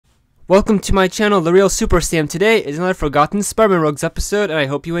Welcome to my channel, The Real Super Sam. Today is another Forgotten Spider-Man Rogues episode, and I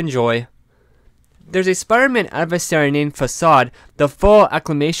hope you enjoy. There's a Spider-Man adversary named F.A.C.A.D.E, the full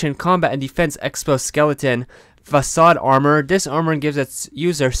acclamation combat and defense exoskeleton. F.A.C.A.D.E armor. This armor gives its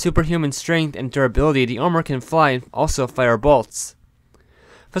user superhuman strength and durability. The armor can fly and also fire bolts.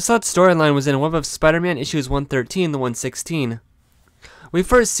 F.A.C.A.D.E storyline was in Web of Spider-Man issues 113 to 116. We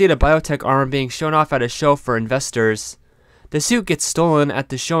first see the biotech armor being shown off at a show for investors. The suit gets stolen at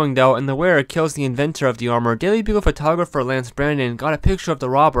the showing though, and the wearer kills the inventor of the armor. Daily Bugle photographer Lance Brandon got a picture of the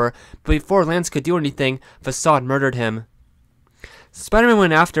robber, but before Lance could do anything, F.A.C.A.D.E murdered him. Spider-Man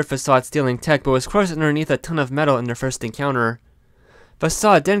went after F.A.C.A.D.E stealing tech, but was crushed underneath a ton of metal in their first encounter.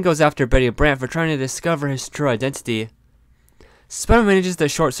 F.A.C.A.D.E then goes after Betty Brant for trying to discover his true identity. Spider-Man manages to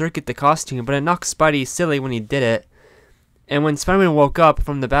short-circuit the costume, but it knocks Spidey silly when he did it. And when Spider-Man woke up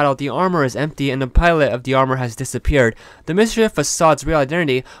from the battle, the armor is empty and the pilot of the armor has disappeared. The mystery of F.A.C.A.D.E.'s real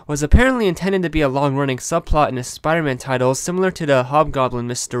identity was apparently intended to be a long-running subplot in the Spider-Man titles, similar to the Hobgoblin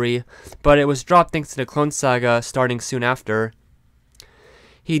mystery, but it was dropped thanks to the Clone Saga starting soon after.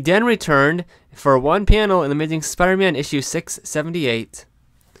 He then returned for one panel in Amazing Spider-Man issue 678.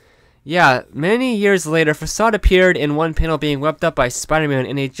 Yeah, many years later, F.A.C.A.D.E appeared in one panel being webbed up by Spider-Man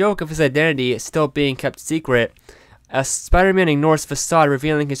in a joke of his identity still being kept secret. As Spider-Man ignores F.A.C.A.D.E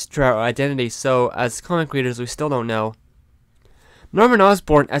revealing his true identity, so as comic readers we still don't know. Norman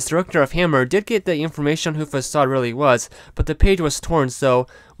Osborn, as director of Hammer, did get the information on who F.A.C.A.D.E really was, but the page was torn so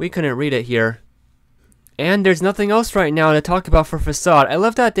we couldn't read it here. And there's nothing else right now to talk about for F.A.C.A.D.E. I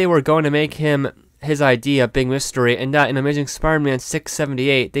love that they were going to make his ID a big mystery, and that in Amazing Spider-Man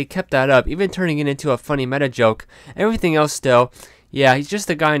 678 they kept that up, even turning it into a funny meta joke. Everything else though, yeah, he's just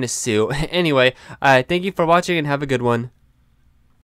a guy in a suit. Anyway, thank you for watching and have a good one.